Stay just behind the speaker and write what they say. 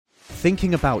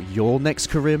thinking about your next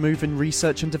career move in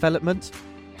research and development?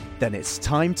 Then it's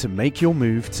time to make your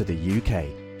move to the UK.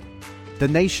 The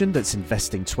nation that's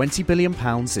investing £20 billion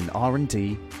in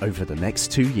R&D over the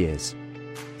next 2 years.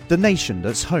 The nation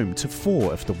that's home to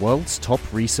 4 of the world's top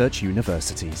research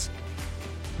universities.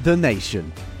 The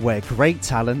nation where great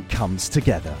talent comes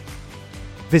together.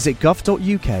 Visit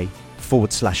gov.uk/great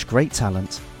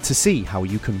talent to see how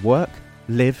you can work,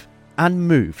 live and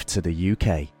move to the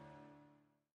UK.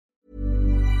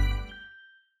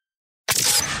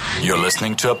 You're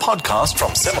listening to a podcast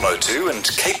from 702 and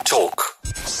Cape Talk.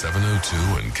 702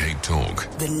 and Cape Talk.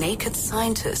 The Naked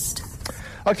Scientist.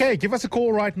 Okay, give us a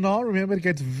call right now. Remember, it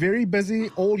gets very busy.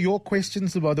 All your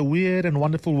questions about the weird and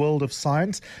wonderful world of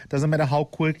science. Doesn't matter how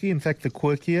quirky. In fact, the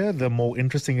quirkier, the more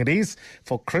interesting it is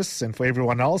for Chris and for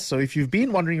everyone else. So if you've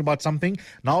been wondering about something,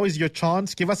 now is your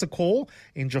chance. Give us a call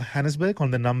in Johannesburg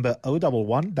on the number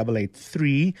 011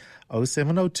 883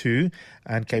 0702,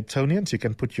 and Cape Tonians, you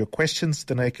can put your questions to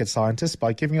the Naked Scientist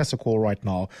by giving us a call right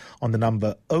now on the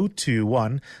number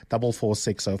 021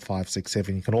 446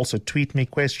 0567. You can also tweet me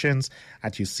questions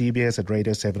at UCBS, at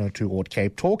Radio 702 or at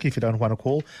Cape Talk if you don't want to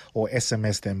call, or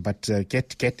SMS them. But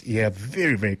get here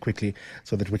very, very quickly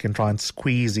so that we can try and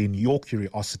squeeze in your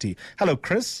curiosity. Hello,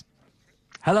 Chris.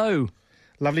 Hello.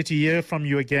 Lovely to hear from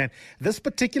you again. This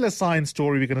particular science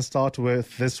story we're going to start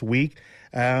with this week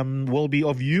will be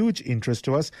of huge interest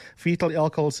to us. Fetal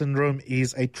alcohol syndrome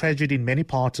is a tragedy in many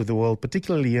parts of the world,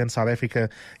 particularly here in South Africa,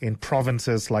 in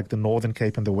provinces like the Northern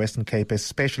Cape and the Western Cape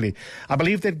especially. I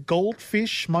believe that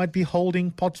goldfish might be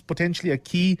holding potentially a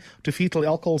key to fetal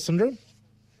alcohol syndrome.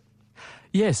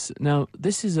 Yes. Now,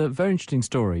 this is a very interesting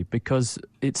story because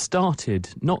it started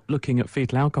not looking at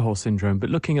fetal alcohol syndrome, but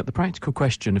looking at the practical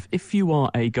question of if you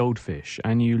are a goldfish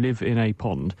and you live in a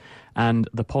pond and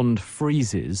the pond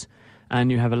freezes and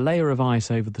you have a layer of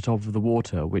ice over the top of the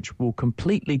water which will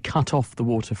completely cut off the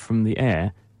water from the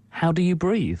air, how do you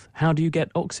breathe? How do you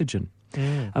get oxygen?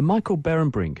 And Michael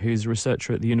Berenbrink, who's a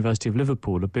researcher at the University of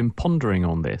Liverpool, have been pondering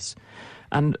on this.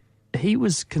 And he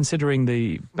was considering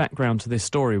the background to this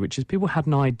story, which is people had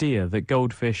an idea that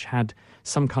goldfish had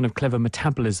some kind of clever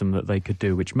metabolism that they could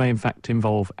do, which may in fact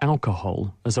involve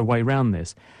alcohol as a way around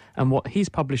this. And what he's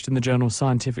published in the journal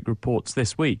Scientific Reports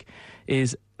this week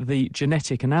is the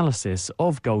genetic analysis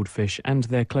of goldfish and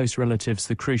their close relatives,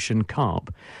 the crucian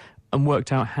carp, and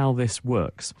worked out how this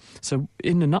works. So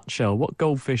in a nutshell, what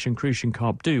goldfish and crucian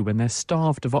carp do when they're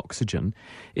starved of oxygen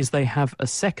is they have a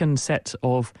second set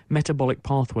of metabolic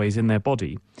pathways in their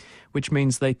body, which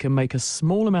means they can make a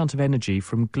small amount of energy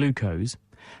from glucose,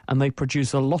 and they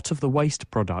produce a lot of the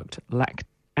waste product, lactic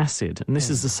acid. And this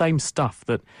is the same stuff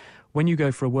that when you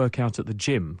go for a workout at the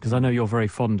gym, because I know you're very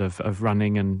fond of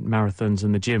running and marathons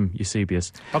and the gym,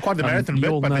 Eusebius. Not quite the marathon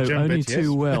bit, but the gym only bit, yes.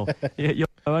 too well. You'll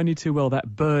know only too well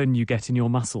that burn you get in your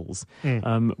muscles,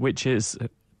 which is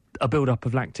a build-up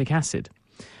of lactic acid.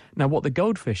 Now, what the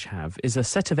goldfish have is a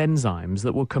set of enzymes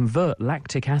that will convert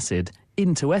lactic acid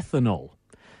into ethanol.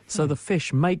 So the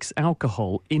fish makes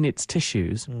alcohol in its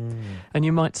tissues. And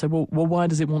you might say, well, why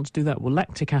does it want to do that? Well,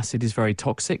 lactic acid is very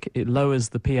toxic. It lowers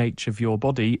the pH of your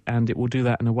body, and it will do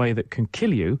that in a way that can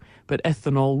kill you, but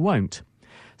ethanol won't.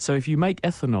 So if you make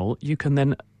ethanol, you can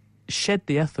then shed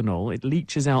the ethanol. It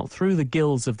leaches out through the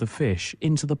gills of the fish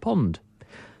into the pond.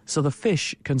 So the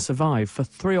fish can survive for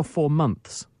 3 or 4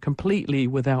 months completely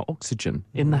without oxygen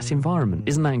in that environment.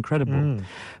 Isn't that incredible?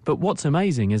 But what's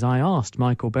amazing is I asked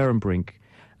Michael Berenbrink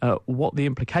what the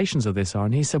implications of this are,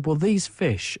 and he said, well, these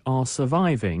fish are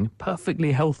surviving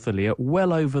perfectly healthily at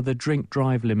well over the drink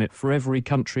drive limit for every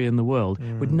country in the world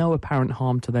with no apparent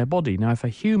harm to their body. Now, if a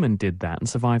human did that and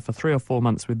survived for 3 or 4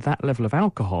 months with that level of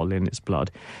alcohol in its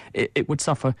blood, it would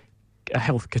suffer a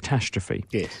health catastrophe.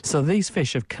 Yes. So these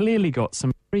fish have clearly got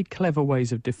some very clever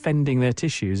ways of defending their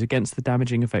tissues against the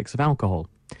damaging effects of alcohol.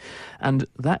 And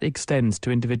that extends to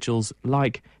individuals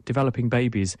like developing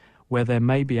babies where there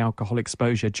may be alcohol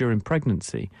exposure during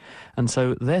pregnancy. And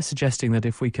so they're suggesting that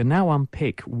if we can now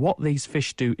unpick what these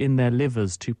fish do in their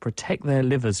livers to protect their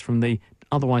livers from the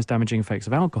otherwise damaging effects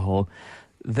of alcohol,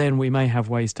 then we may have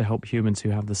ways to help humans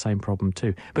who have the same problem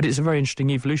too. But it's a very interesting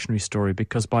evolutionary story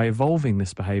because by evolving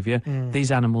this behaviour,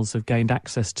 these animals have gained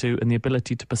access to and the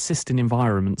ability to persist in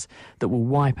environments that will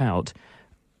wipe out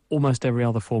almost every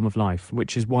other form of life,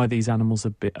 which is why these animals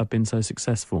have been so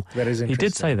successful. That is interesting. He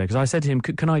did say that, because I said to him,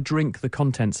 can I drink the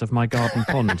contents of my garden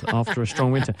pond after a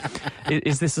strong winter?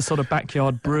 Is this a sort of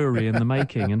backyard brewery in the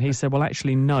making? And he said, well,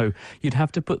 actually, no. You'd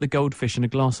have to put the goldfish in a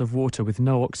glass of water with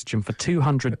no oxygen for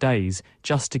 200 days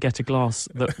just to get a glass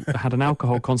that had an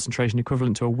alcohol concentration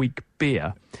equivalent to a weak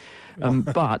beer.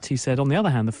 But he said, on the other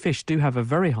hand, the fish do have a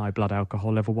very high blood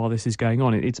alcohol level while this is going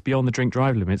on. It's beyond the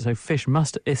drink-drive limit, so fish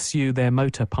must issue their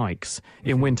motor pikes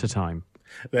in wintertime.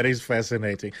 That is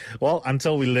fascinating. Well,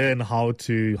 until we learn how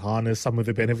to harness some of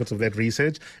the benefits of that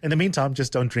research, in the meantime,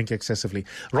 just don't drink excessively.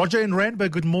 Roger in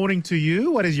Randburg, good morning to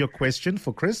you. What is your question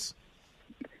for Chris?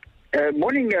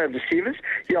 Morning, receivers.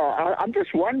 Yeah, I'm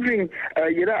just wondering,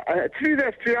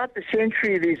 throughout the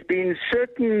century, there's been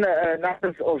certain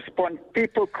numbers of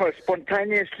people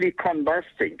spontaneously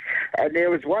combusting. There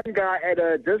was one guy at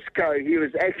a disco. He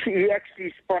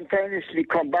actually spontaneously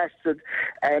combusted,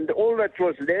 and all that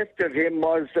was left of him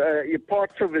was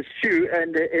parts of his shoe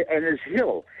and his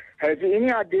heel. Have you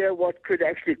any idea what could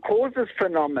actually cause this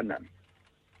phenomenon?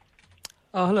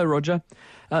 Oh, hello, Roger.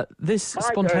 This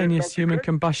spontaneous human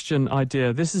combustion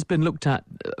idea, this has been looked at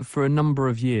for a number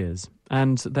of years.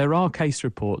 And there are case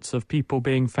reports of people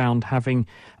being found having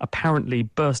apparently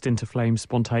burst into flames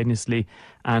spontaneously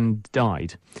and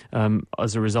died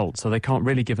as a result. So they can't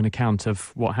really give an account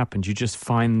of what happened. You just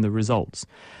find the results.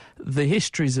 The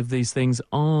histories of these things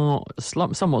are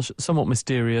somewhat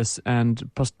mysterious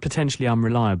and potentially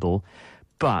unreliable.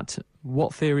 But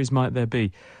what theories might there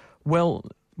be? Well,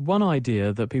 one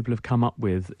idea that people have come up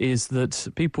with is that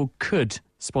people could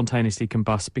spontaneously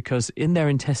combust because in their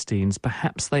intestines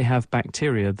perhaps they have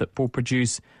bacteria that will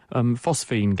produce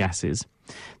phosphine gases.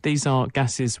 These are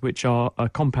gases which are a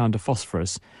compound of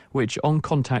phosphorus which on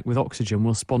contact with oxygen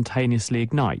will spontaneously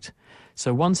ignite.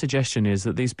 So one suggestion is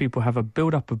that these people have a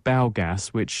build-up of bowel gas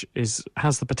which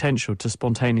has the potential to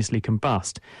spontaneously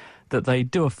combust, that they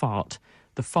do a fart.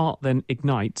 The fart then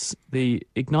ignites, the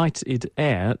ignited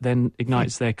air then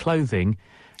ignites their clothing,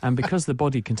 and because the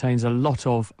body contains a lot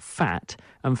of fat,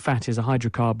 and fat is a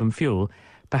hydrocarbon fuel,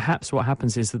 perhaps what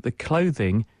happens is that the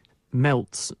clothing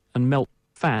melts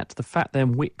fat, the fat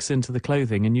then wicks into the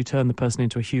clothing, and you turn the person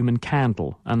into a human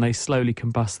candle, and they slowly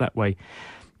combust that way.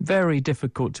 Very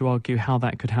difficult to argue how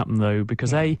that could happen, though,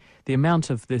 because A, the amount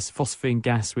of this phosphine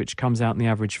gas which comes out in the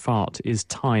average fart is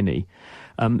tiny.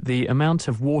 The amount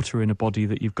of water in a body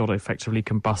that you've got to effectively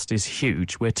combust is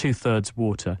huge. We're 2/3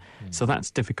 water, so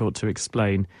that's difficult to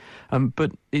explain.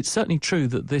 But it's certainly true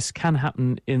that this can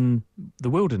happen in the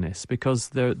wilderness because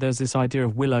there's this idea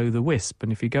of will-o'-the-wisp,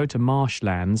 and if you go to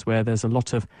marshlands where there's a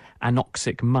lot of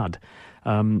anoxic mud,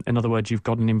 in other words, you've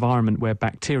got an environment where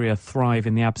bacteria thrive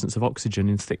in the absence of oxygen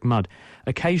in thick mud.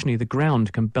 Occasionally, the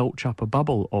ground can belch up a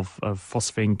bubble of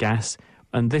phosphine gas,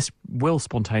 and this will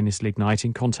spontaneously ignite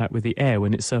in contact with the air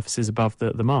when it surfaces above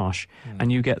the marsh, and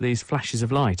you get these flashes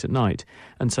of light at night.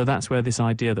 And so that's where this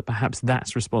idea that perhaps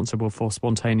that's responsible for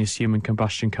spontaneous human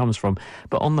combustion comes from.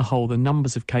 But on the whole, the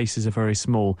numbers of cases are very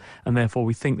small, and therefore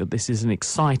we think that this is an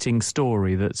exciting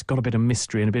story that's got a bit of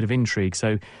mystery and a bit of intrigue.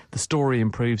 So the story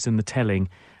improves in the telling,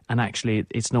 and actually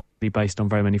it's not really based on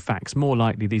very many facts. More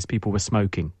likely these people were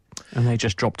smoking, and they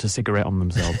just dropped a cigarette on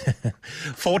themselves.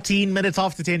 14 minutes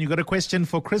after 10. You've got a question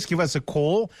for Chris? Give us a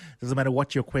call. Doesn't matter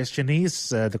what your question is.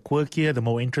 The quirkier, the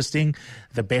more interesting,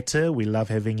 the better. We love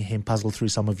having him puzzle through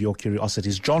some of your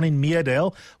curiosities. John in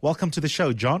Meredale, welcome to the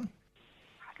show, John.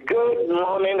 Good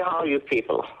morning. How are you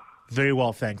people? Very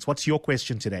well, thanks. What's your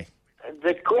question today?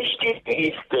 The question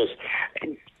is this.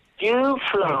 Do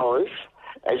flowers,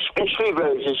 especially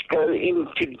roses, go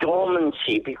into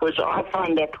dormancy? Because I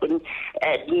find that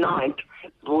at night,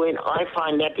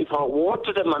 if I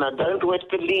water them and I don't wet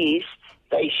the leaves,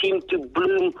 they seem to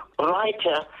bloom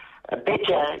brighter,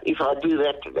 better if I do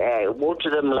that, water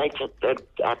them late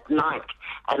at night.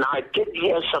 And I did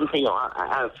hear something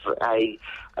of a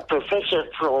professor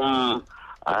from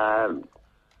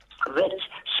that's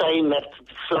saying that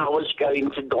flowers go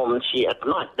into dormancy at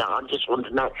night. Now, I just want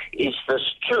to know, is this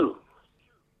true?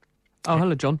 Oh,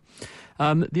 hello, John.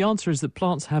 The answer is that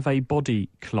plants have a body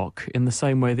clock in the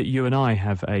same way that you and I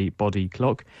have a body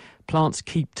clock. Plants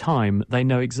keep time. They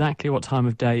know exactly what time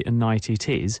of day and night it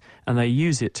is, and they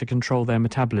use it to control their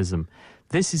metabolism.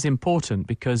 This is important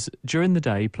because during the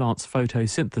day, plants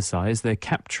photosynthesize. They're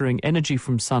capturing energy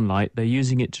from sunlight. They're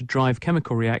using it to drive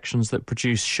chemical reactions that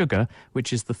produce sugar,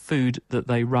 which is the food that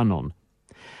they run on.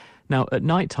 Now, at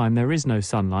night time, there is no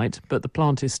sunlight, but the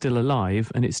plant is still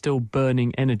alive and it's still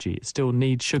burning energy. It still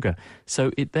needs sugar.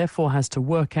 So it therefore has to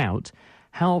work out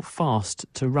how fast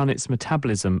to run its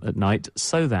metabolism at night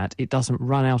so that it doesn't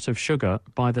run out of sugar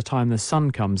by the time the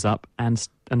sun comes up and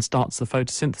starts the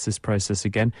photosynthesis process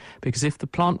again, because if the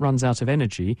plant runs out of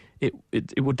energy, it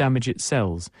will damage its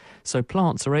cells. So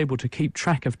plants are able to keep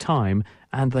track of time,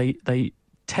 and they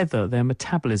tether their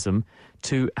metabolism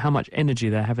to how much energy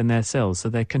they have in their cells. So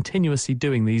they're continuously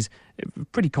doing these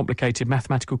pretty complicated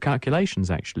mathematical calculations,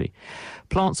 actually.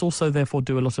 Plants also, therefore,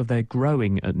 do a lot of their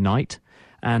growing at night.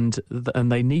 And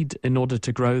they need, in order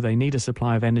to grow, they need a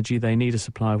supply of energy, they need a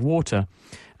supply of water,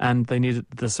 and they need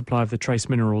the supply of the trace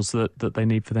minerals that they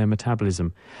need for their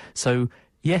metabolism. So,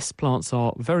 yes, plants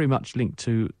are very much linked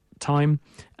to time,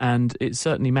 and it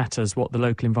certainly matters what the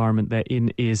local environment they're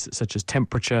in is, such as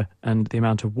temperature and the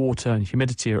amount of water and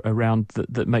humidity around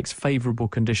that makes favourable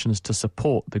conditions to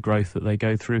support the growth that they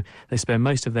go through. They spend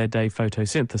most of their day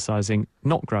photosynthesizing,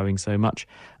 not growing so much,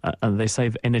 and they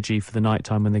save energy for the night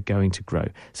time when they're going to grow.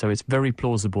 So it's very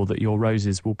plausible that your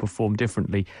roses will perform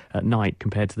differently at night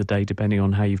compared to the day, depending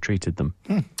on how you've treated them.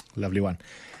 Lovely one.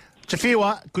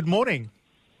 Chafiwa, good morning.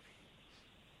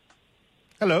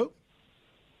 Hello.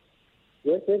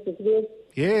 Yes, it's good.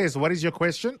 Yes, what is your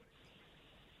question?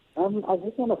 I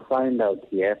just want to find out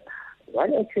here, what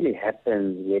actually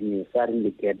happens when you suddenly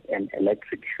get an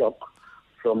electric shock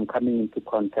from coming into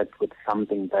contact with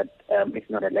something that is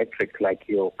not electric, like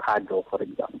your car door, for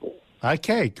example?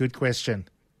 Okay, good question.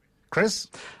 Chris?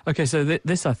 Okay, so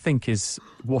this, I think, is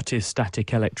what is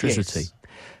static electricity. Yes.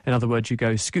 In other words, you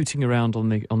go scooting around on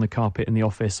the carpet in the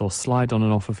office, or slide on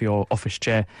and off of your office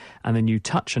chair, and then you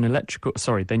touch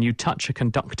a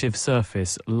conductive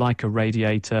surface like a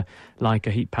radiator, like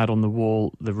a heat pad on the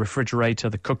wall, the refrigerator,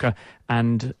 the cooker,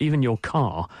 and even your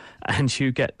car, and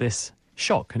you get this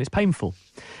shock, and it's painful.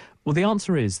 Well, the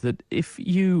answer is that if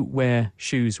you wear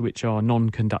shoes which are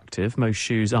non-conductive, most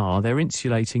shoes are, they're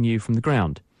insulating you from the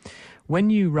ground. When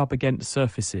you rub against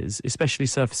surfaces, especially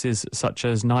surfaces such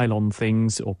as nylon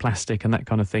things or plastic and that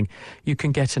kind of thing, you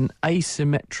can get an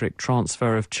asymmetric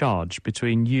transfer of charge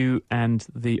between you and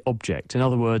the object. In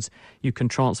other words, you can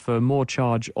transfer more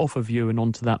charge off of you and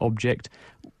onto that object,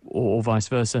 or vice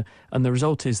versa, and the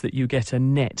result is that you get a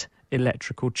net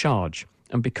electrical charge.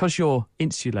 And because you're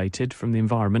insulated from the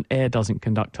environment, air doesn't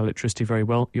conduct electricity very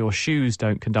well, your shoes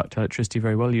don't conduct electricity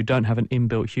very well, you don't have an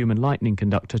inbuilt human lightning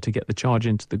conductor to get the charge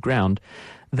into the ground.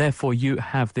 Therefore, you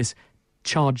have this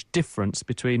charge difference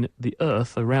between the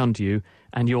earth around you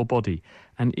and your body.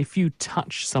 And if you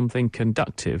touch something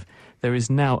conductive, there is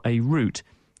now a route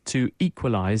to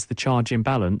equalise the charge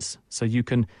imbalance, so you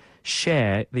can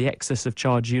share the excess of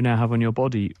charge you now have on your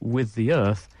body with the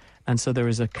earth. And so there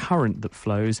is a current that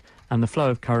flows, and the flow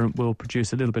of current will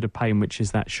produce a little bit of pain, which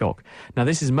is that shock. Now,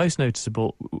 this is most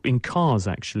noticeable in cars,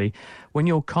 actually. When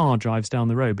your car drives down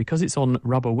the road, because it's on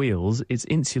rubber wheels, it's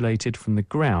insulated from the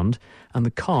ground, and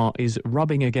the car is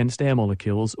rubbing against air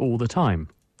molecules all the time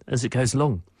as it goes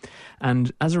along.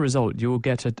 And as a result, you will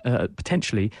get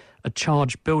potentially a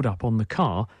charge build-up on the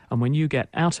car, and when you get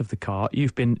out of the car,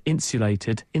 you've been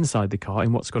insulated inside the car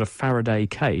in what's got a Faraday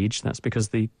cage. That's because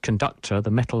the conductor, the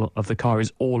metal of the car,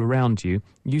 is all around you.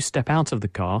 You step out of the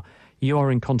car, you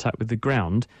are in contact with the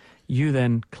ground, you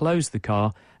then close the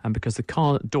car, and because the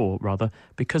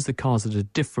car's at a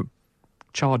different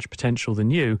charge potential than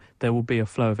you, there will be a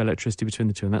flow of electricity between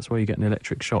the two, and that's why you get an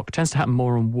electric shock. It tends to happen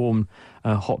more on warm,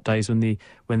 hot days when the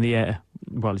air...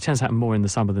 Well, it tends to happen more in the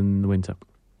summer than in the winter.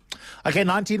 Okay,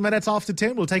 19 minutes after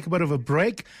 10. We'll take a bit of a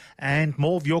break and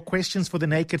more of your questions for the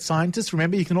Naked Scientist.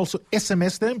 Remember, you can also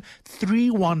SMS them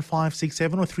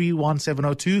 31567 or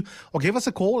 31702, or give us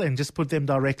a call and just put them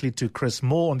directly to Chris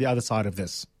Moore on the other side of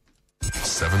this.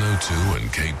 702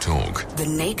 and Cape Talk. The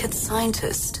Naked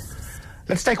Scientist.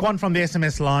 Let's take one from the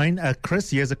SMS line.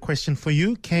 Chris, here's a question for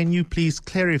you. Can you please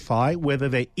clarify whether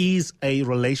there is a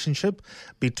relationship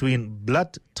between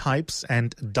blood types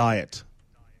and diet?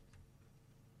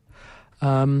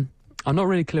 I'm not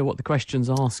really clear what the question's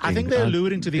asking. I think they're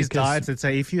alluding to these diets that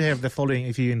say if you have the following,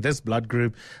 if you're in this blood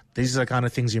group, these are the kind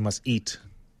of things you must eat.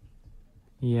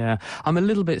 Yeah, I'm a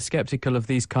little bit sceptical of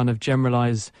these kind of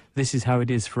generalised, this is how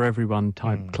it is for everyone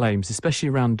type claims, especially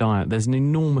around diet. There's an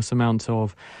enormous amount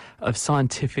of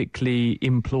scientifically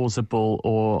implausible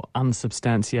or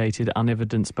unsubstantiated,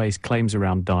 unevidence-based claims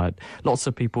around diet. Lots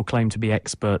of people claim to be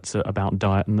experts about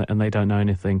diet and they don't know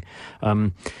anything.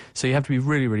 So you have to be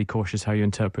really, really cautious how you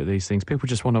interpret these things. People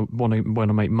just want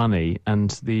to make money,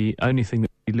 and the only thing that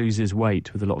loses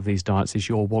weight with a lot of these diets is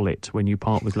your wallet when you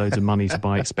part with loads of money to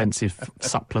buy expensive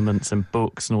supplements and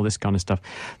books and all this kind of stuff.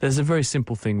 There's a very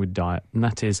simple thing with diet, and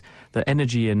that is that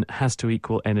energy in has to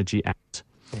equal energy out.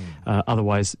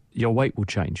 Otherwise, your weight will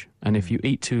change. And if you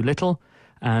eat too little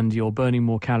and you're burning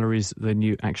more calories than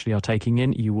you actually are taking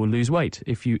in, you will lose weight.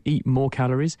 If you eat more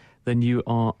calories than you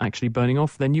are actually burning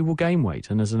off, then you will gain weight.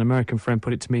 And as an American friend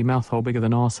put it to me, mouth hole bigger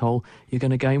than arsehole, you're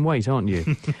going to gain weight, aren't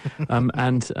you?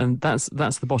 And that's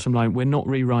the bottom line. We're not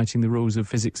rewriting the rules of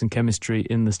physics and chemistry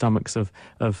in the stomachs of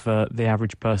the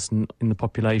average person in the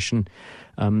population.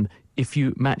 If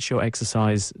you match your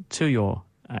exercise to your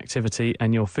activity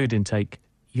and your food intake,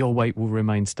 your weight will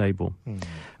remain stable.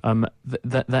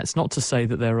 That's not to say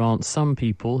that there aren't some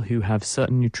people who have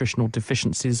certain nutritional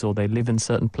deficiencies, or they live in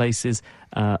certain places,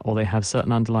 or they have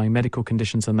certain underlying medical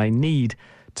conditions and they need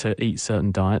to eat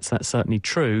certain diets. That's certainly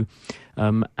true,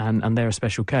 and they're a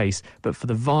special case. But for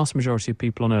the vast majority of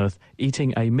people on Earth,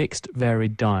 eating a mixed,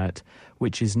 varied diet,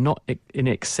 which is not in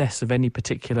excess of any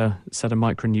particular set of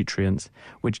micronutrients,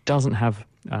 which doesn't have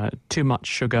too much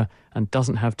sugar and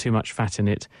doesn't have too much fat in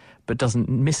it, but doesn't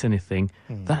miss anything,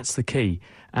 that's the key.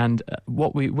 And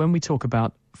when we talk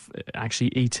about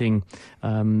actually eating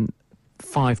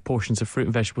 5 portions of fruit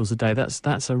and vegetables a day,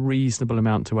 that's a reasonable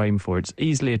amount to aim for. It's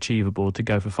easily achievable to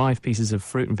go for 5 pieces of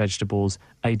fruit and vegetables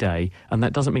a day, and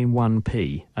that doesn't mean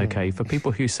 1p, okay? For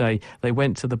people who say they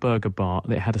went to the burger bar,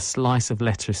 they had a slice of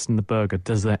lettuce in the burger,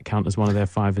 does that count as one of their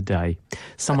 5 a day?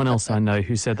 Someone else I know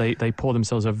who said they pour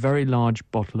themselves a very large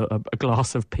bottle, a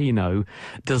glass of Pinot,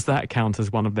 does that count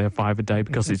as one of their 5 a day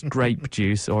because it's grape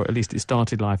juice, or at least it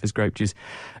started life as grape juice?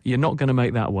 You're not going to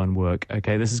make that one work,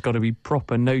 okay? This has got to be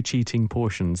proper, no cheating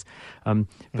portions.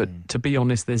 But to be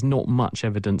honest, there's not much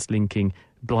evidence linking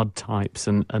blood types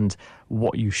and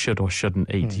what you should or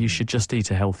shouldn't eat. You should just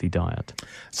eat a healthy diet.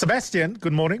 Sebastian,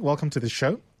 good morning. Welcome to the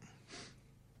show.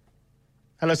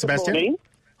 Hello, Sebastian. Good morning.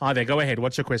 Hi there. Go ahead.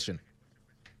 What's your question?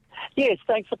 Yes,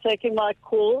 thanks for taking my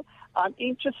call. I'm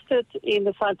interested in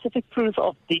the scientific proof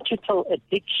of digital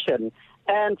addiction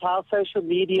and how social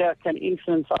media can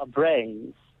influence our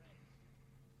brains.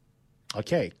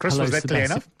 Okay. Chris, Hello, was that clear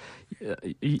Sebastian.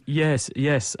 enough?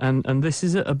 Yes. And this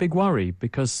is a big worry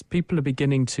because people are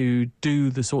beginning to do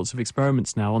the sorts of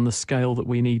experiments now on the scale that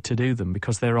we need to do them,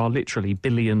 because there are literally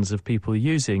billions of people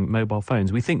using mobile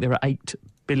phones. We think there are 8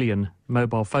 billion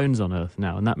mobile phones on Earth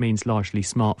now, and that means largely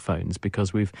smartphones,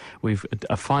 because we've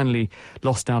finally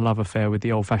lost our love affair with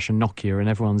the old-fashioned Nokia, and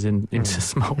everyone's into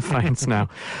smartphones now,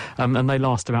 and they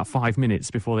last about 5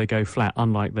 minutes before they go flat,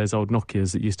 unlike those old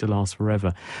Nokias that used to last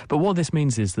forever. But what this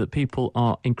means is that people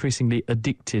are increasingly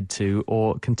addicted to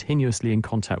or continuously in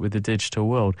contact with the digital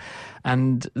world,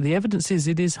 and the evidence is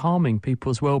it is harming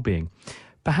people's well-being.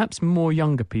 Perhaps more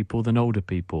younger people than older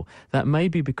people. That may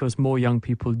be because more young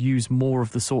people use more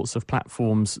of the sorts of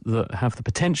platforms that have the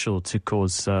potential to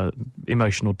cause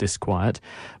emotional disquiet,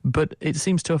 but it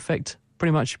seems to affect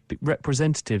pretty much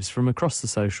representatives from across the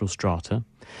social strata.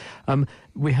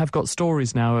 We have got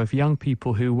stories now of young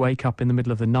people who wake up in the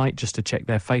middle of the night just to check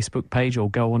their Facebook page or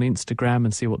go on Instagram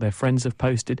and see what their friends have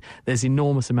posted. There's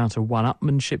enormous amount of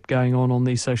one-upmanship going on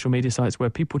these social media sites where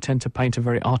people tend to paint a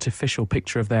very artificial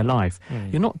picture of their life.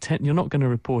 You're not going to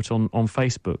report on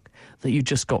Facebook that you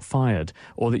just got fired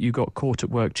or that you got caught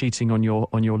at work cheating on your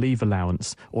leave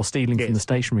allowance or stealing from the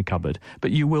stationery cupboard,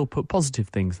 but you will put positive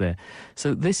things there.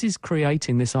 So this is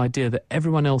creating this idea that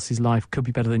everyone else's life could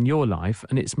be better than your life,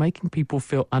 and it's making people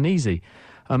feel uneasy.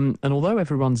 And although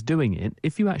everyone's doing it,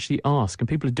 if you actually ask, and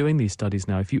people are doing these studies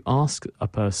now, if you ask a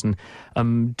person,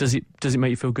 does it make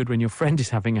you feel good when your friend is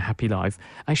having a happy life?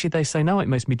 Actually, they say, no, it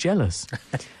makes me jealous.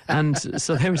 And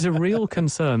so there is a real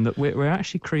concern that we're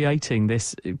actually creating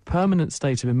this permanent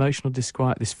state of emotional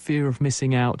disquiet, this fear of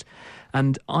missing out.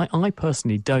 And I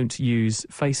personally don't use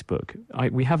Facebook.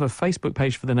 We have a Facebook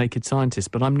page for The Naked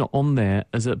Scientist, but I'm not on there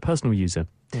as a personal user.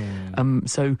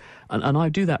 So I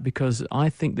do that because I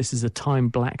think this is a time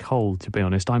black hole, to be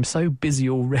honest. I'm so busy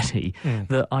already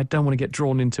that I don't want to get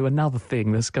drawn into another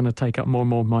thing that's going to take up more and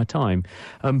more of my time.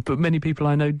 But many people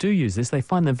I know do use this. They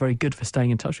find them very good for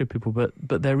staying in touch with people, but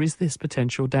there is this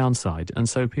potential downside. And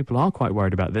so people are quite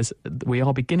worried about this. We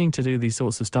are beginning to do these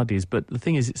sorts of studies, but the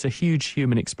thing is, it's a huge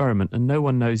human experiment, and no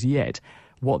one knows yet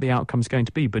what the outcome's going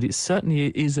to be, but it certainly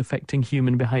is affecting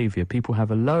human behaviour. People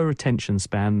have a lower attention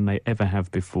span than they ever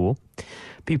have before.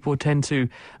 People tend to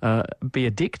be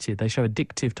addicted. They show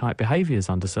addictive type behaviours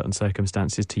under certain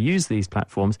circumstances to use these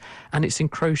platforms, and it's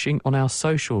encroaching on our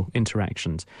social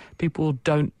interactions. People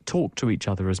don't talk to each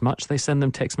other as much. They send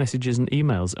them text messages and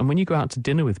emails, and when you go out to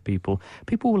dinner with people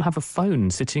will have a phone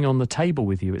sitting on the table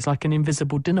with you. It's like an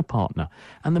invisible dinner partner,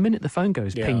 and the minute the phone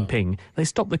goes ping ping, they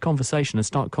stop the conversation and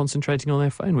start concentrating on their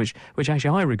phone, which actually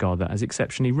I regard that as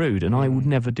exceptionally rude, and I would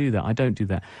never do that. I don't do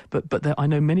that, but I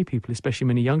know many people, especially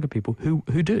many younger people,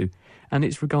 who do, and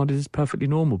it's regarded as perfectly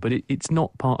normal, but it's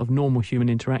not part of normal human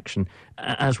interaction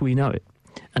as we know it.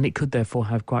 And it could therefore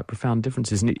have quite profound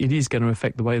differences. And it is going to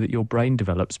affect the way that your brain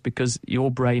develops, because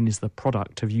your brain is the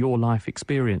product of your life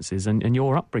experiences and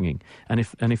your upbringing. And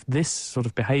if this sort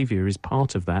of behaviour is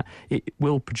part of that, it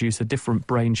will produce a different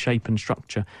brain shape and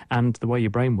structure and the way your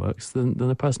brain works than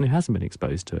the person who hasn't been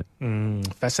exposed to it.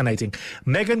 Fascinating.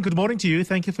 Megan, good morning to you.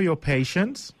 Thank you for your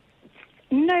patience.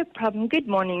 No problem. Good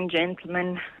morning,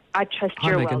 gentlemen. I trust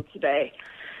Hi, you're Megan. well today.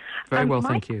 Very well,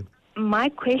 thank you. My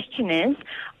question is,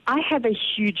 I have a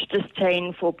huge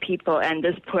disdain for people and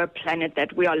this poor planet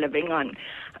that we are living on.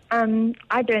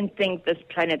 I don't think this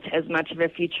planet has much of a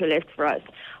future left for us.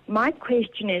 My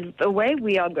question is, the way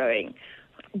we are going,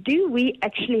 do we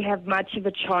actually have much of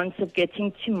a chance of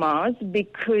getting to Mars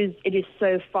because it is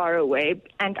so far away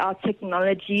and our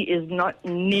technology is not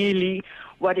nearly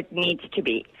what it needs to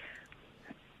be?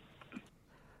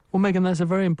 Well, Megan, that's a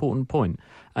very important point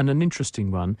and an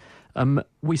interesting one.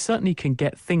 We certainly can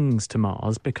get things to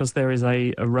Mars because there is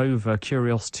a rover,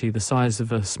 Curiosity, the size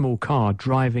of a small car,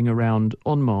 driving around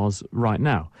on Mars right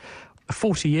now.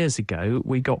 40 years ago,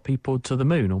 we got people to the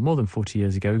moon, or more than 40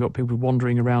 years ago, we got people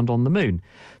wandering around on the moon.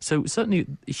 So certainly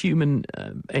human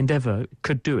endeavour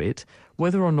could do it.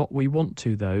 Whether or not we want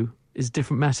to, though, is a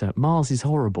different matter. Mars is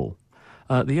horrible.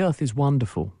 The Earth is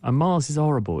wonderful, and Mars is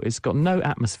horrible. It's got no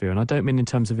atmosphere, and I don't mean in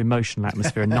terms of emotional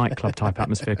atmosphere, a nightclub-type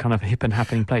atmosphere, kind of a hip and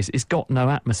happening place. It's got no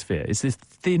atmosphere. It's this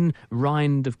thin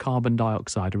rind of carbon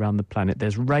dioxide around the planet.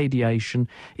 There's radiation.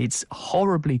 It's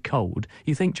horribly cold.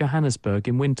 You think Johannesburg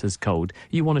in winter's cold.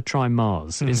 You want to try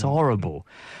Mars. It's horrible.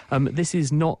 This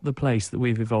is not the place that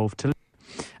we've evolved to live.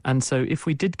 And so if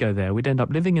we did go there, we'd end up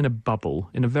living in a bubble,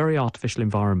 in a very artificial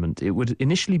environment. It would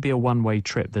initially be a one-way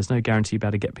trip. There's no guarantee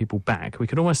about to get people back. We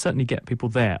could almost certainly get people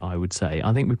there, I would say.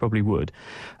 I think we probably would.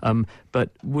 But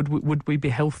would we be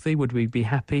healthy? Would we be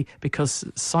happy? Because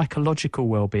psychological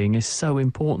well-being is so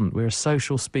important. We're a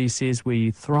social species.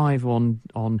 We thrive on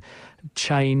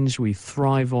change. We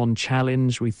thrive on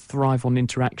challenge. We thrive on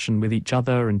interaction with each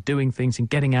other and doing things and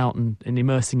getting out and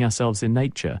immersing ourselves in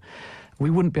nature. We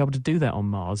wouldn't be able to do that on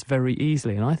Mars very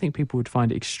easily, and I think people would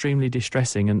find it extremely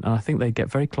distressing, and I think they'd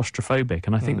get very claustrophobic,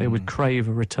 and I think they would crave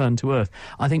a return to Earth.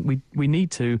 I think we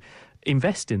need to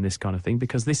invest in this kind of thing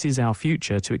because this is our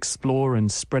future, to explore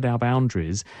and spread our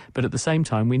boundaries, but at the same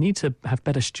time we need to have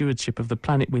better stewardship of the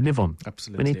planet we live on.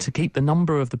 Absolutely. We need to keep the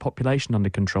number of the population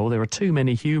under control. There are too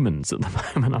many humans at the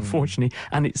moment, unfortunately,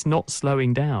 and it's not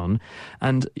slowing down,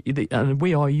 and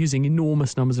we are using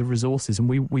enormous numbers of resources, and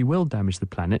we will damage the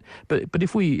planet, but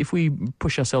if we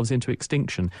push ourselves into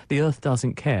extinction, the Earth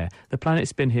doesn't care. The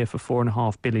planet's been here for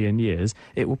 4.5 billion years.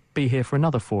 It will be here for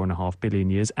another 4.5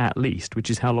 billion years at least, which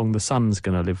is how long the sun's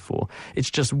going to live for. It's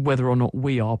just whether or not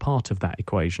we are part of that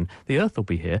equation. The Earth will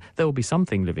be here. There will be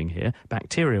something living here.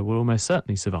 Bacteria will almost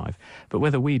certainly survive. But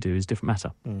whether we do is a different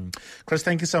matter. Chris,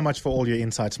 thank you so much for all your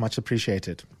insights. Much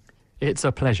appreciated. It's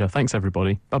a pleasure. Thanks,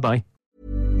 everybody. Bye-bye.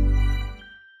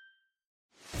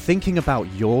 Thinking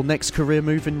about your next career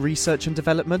move in research and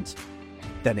development?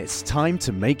 Then it's time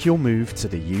to make your move to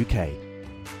the UK.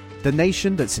 The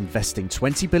nation that's investing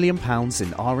 £20 billion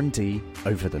in R&D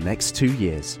over the next 2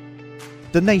 years.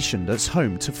 The nation that's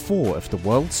home to 4 of the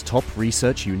world's top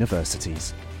research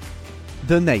universities.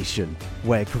 The nation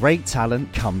where great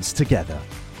talent comes together.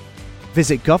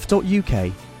 Visit gov.uk/great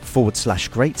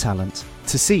talent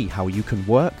to see how you can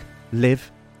work,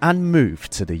 live and move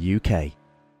to the UK.